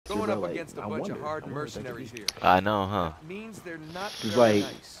Going bro. up Like, against a I bunch wonder, of hard I wonder if that could mercenaries be. here. I know, huh? Means they're not Cause very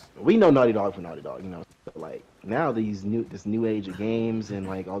like nice. we know Naughty Dog for Naughty Dog, you know. But like now this new age of games and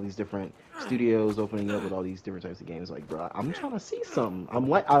like all these different studios opening up with all these different types of games. Like, bro, I'm trying to see something.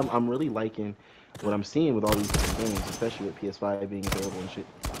 I'm really liking what I'm seeing with all these different games, especially with PS5 being available and shit.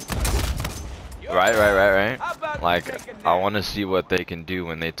 Right. How about you Like, take a I nap? want to see what they can do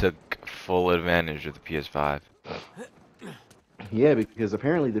when they took full advantage of the PS5. Yeah, because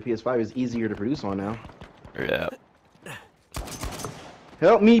apparently the PS5 is easier to produce on now. Yeah.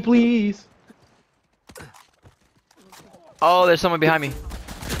 Help me, please. Oh, there's someone behind me.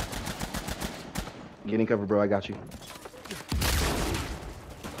 Get in cover, bro. I got you.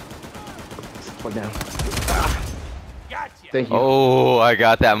 Fuck down. Gotcha. Thank you. Oh, I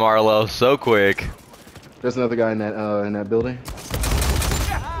got that Marlo so quick. There's another guy in that building.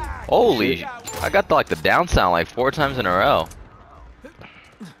 Holy, I got like the down sound like 4 times in a row.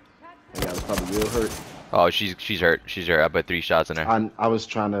 That guy was probably real hurt. Oh, she's hurt. She's hurt. I put 3 shots in her. I was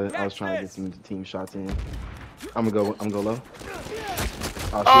trying to get some team shots in. I'm gonna go low.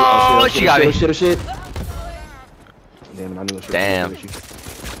 Oh, she got me. Shit. Damn it, I knew it. Damn.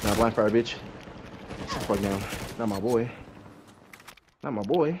 Now blind fire, bitch. Fuck down. Not my boy. Not my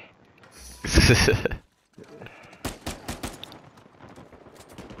boy.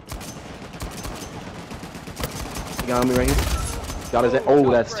 You got me right here. Got his.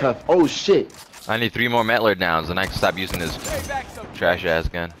 Oh, that's tough. Oh shit. I need 3 more Metler downs, and I can stop using this trash ass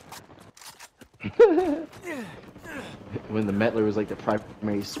gun. When the Metler was like the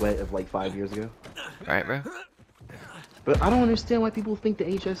primary sweat of like 5 years ago. Right, bro? But I don't understand why people think the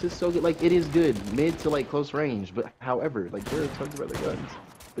HS is so good. Like, it is good, mid to like close range. But however, like there are tons of other guns.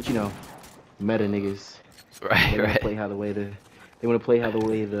 But you know, meta niggas. Right, They want to right. play how the way the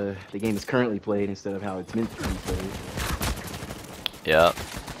the game is currently played instead of how it's meant to be played. Yep.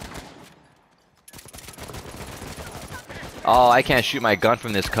 Oh, I can't shoot my gun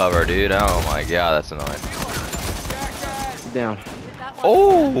from this cover, dude. Oh my god, that's annoying. Down.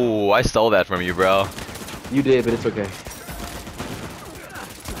 Oh, I stole that from you, bro. You did, but it's okay.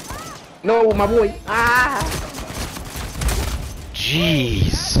 No, my boy. Ah!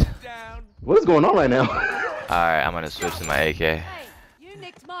 Jeez. What is going on right now? Alright, I'm gonna switch to my AK. Hey, you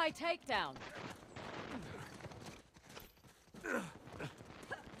nicked my takedown.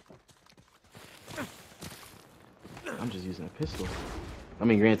 I'm just using a pistol. I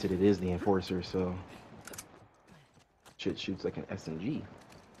mean, granted, it is the Enforcer, so shit shoots like an SMG.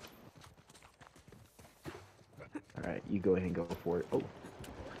 Alright, you go ahead and go for it. Oh,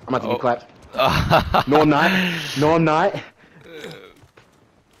 I'm about to get clapped. No, I'm not. No, I'm not.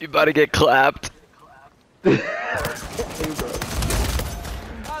 You about to get clapped. Hey, bro.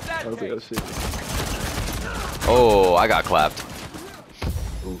 I was like, oh shit. Oh, I got clapped.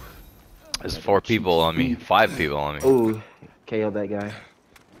 Oof. There's 4 people on me. 5 people on me. Ooh, KO'd that guy.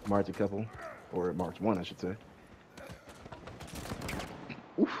 Marked a couple. Or marked one, I should say.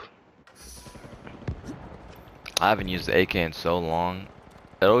 Oof. I haven't used the AK in so long.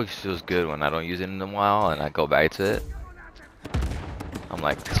 It always feels good when I don't use it in a while and I go back to it. I'm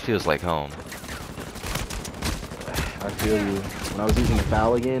like, this feels like home. I feel you. When I was using the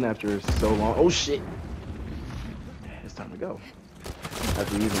FAL again after so long. Oh shit! It's time to go.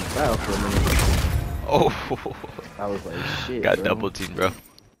 After using the FAL for a minute, Oh, I was like, shit. got bro. double teamed, bro.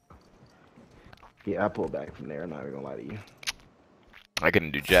 Yeah, I pulled back from there. I'm not even gonna lie to you. I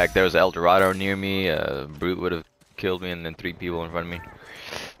couldn't do jack. There was El Dorado near me. Brute would have killed me, and then 3 people in front of me.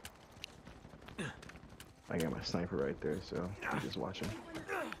 I got my sniper right there, so I'm just watching.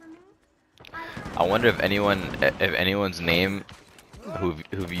 I wonder if anyone's name who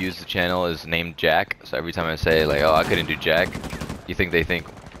views the channel is named Jack. So every time I say like, oh, I couldn't do jack, you think they think,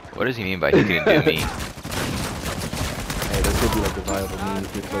 what does he mean by he couldn't do me? Hey, there could be like a viable meme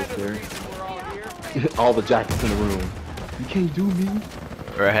if you place there. All the jackets in the room. You can't do me.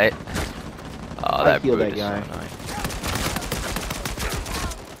 Right? Oh, I that killed brute that guy. is so annoying.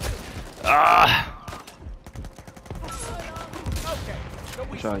 Ah!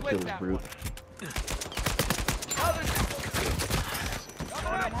 I'm trying to kill this brute.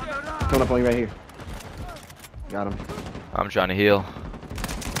 Coming up on you right here. Got him. I'm trying to heal.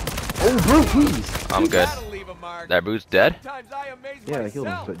 Oh, brute, please. I'm good. That brute's dead? Yeah, I killed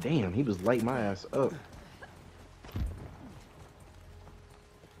him, but damn, he was lighting my ass up.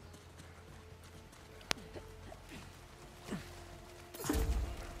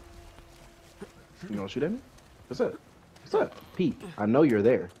 You gonna shoot at me? What's up? What's up? Pete, I know you're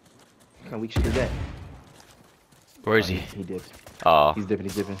there. What kind of weak shit is that? Where is he? He dipped. Oh. He's dipping,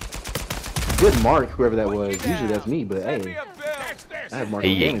 he's dipping. Good mark, whoever that was. Usually that's me, but hey. I have martial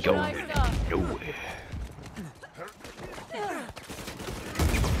He ain't damage going right Nice stuff. nowhere. now.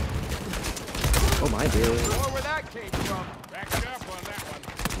 Oh my god. Or where that came from. Back it up on that one.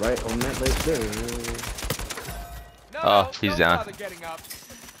 Right on that leg there. No, Oh, no, he's don't down. bother getting up.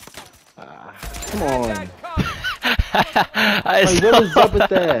 Come on. That comes. I Like, what is saw up with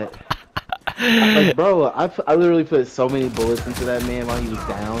that? Like, bro, I literally put so many bullets into that man while he was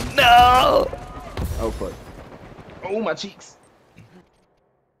down. No! Oh, fuck. Oh, my cheeks.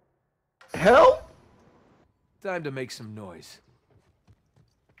 Help! Time to make some noise.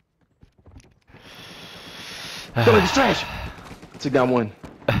 Throw this trash! Took down one.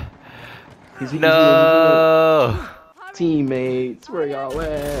 He's No! teammates, where y'all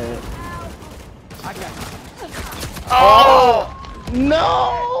at? I got you. Oh!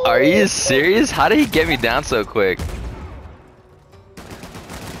 No! Are you serious? How did he get me down so quick?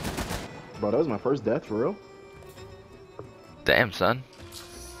 Bro, that was my first death, for real. Damn, son.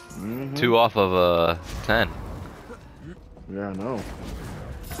 Mm-hmm. 2 off of 10. Yeah, I know.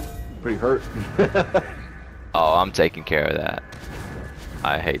 Pretty hurt. Oh, I'm taking care of that.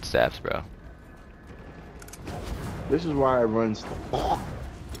 I hate staffs, bro. This is why I run. Nigga,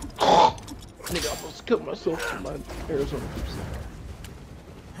 I almost killed myself in my Arizona troops.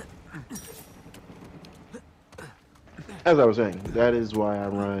 As I was saying, that is why I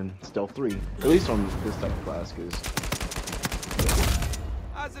run Stealth 3. At least on this type of class, because...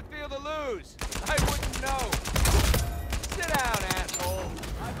 How's it feel to lose? I wouldn't know. Sit down, asshole.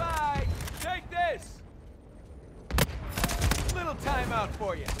 Bye-bye. Take this. Little timeout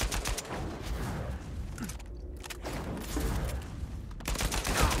for you.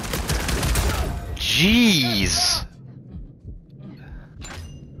 Jeez!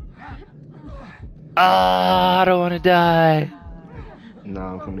 Ah, I don't want to die.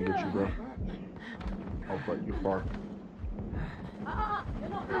 Nah, I'm coming to get you, bro. Oh, fuck, you're far.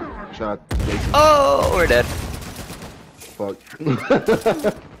 Shot. Jason. Oh, we're dead. Fuck.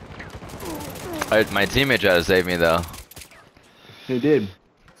 My teammate tried to save me though. He did.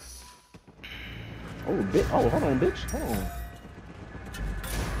 Oh, oh, hold on, bitch. Hold on.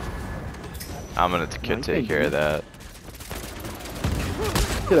 I'm gonna Nice, take care of that.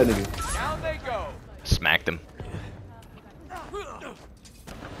 Kill that nigga. Down they go. Smacked him. I'm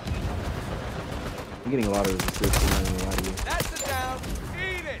getting a lot of assists. I'm not gonna lie to you. That's it down.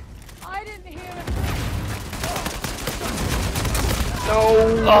 Eat it. I didn't hear it.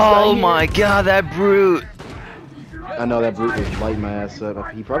 Oh my god, that brute! I know that brute was lighting my ass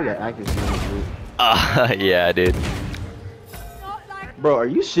up. He probably got accuracy on the brute. Yeah, I did. Not like Bro, are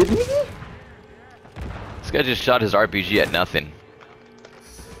you shitting me? This guy just shot his RPG at nothing.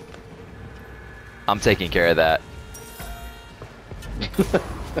 I'm taking care of that.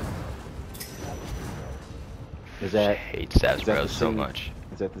 Is that? I hate stats, is that bro, the so sin- much.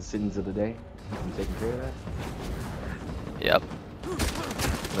 Is that the sins of the day? I'm taking care of that. Yep.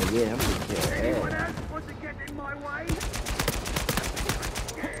 But yeah, I'm taking care of that.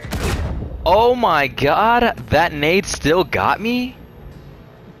 Oh my god, that nade still got me?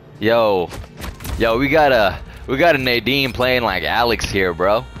 Yo, we got a Nadine playing like Alex here,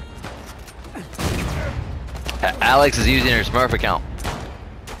 bro. Alex is using her Smurf account.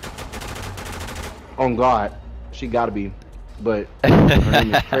 On God, she gotta be. But her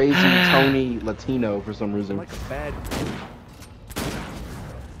name is Crazy Tony Latino for some reason. Like a bad.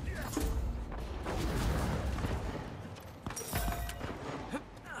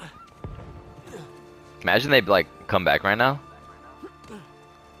 Imagine they like come back right now.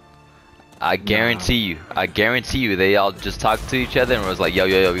 I guarantee you, they all just talked to each other and was like, yo,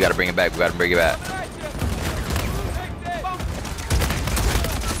 we gotta bring it back, we gotta bring it back.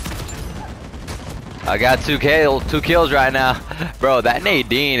 I got 2 kills right now. Bro, that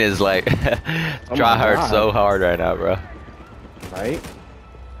Nadine is like, try hard so hard right now, bro. Right?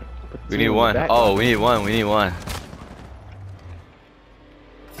 We need one. Oh, we need one.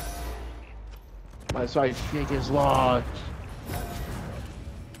 My side kick is lost.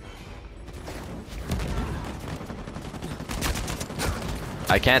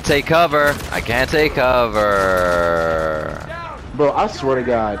 I can't take cover. Bro, I swear to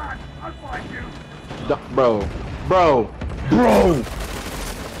God. Bro.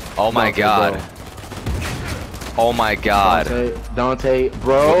 Oh my god. Bro. Oh my god. Dante,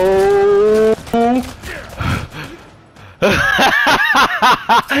 bro.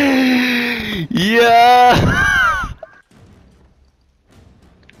 Yeah.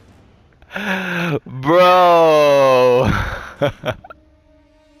 Bro.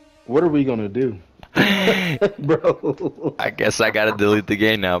 What are we gonna do? Bro. I guess I gotta delete the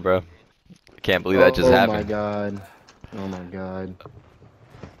game now, bro. I can't believe that just happened. Oh my god. Oh my god.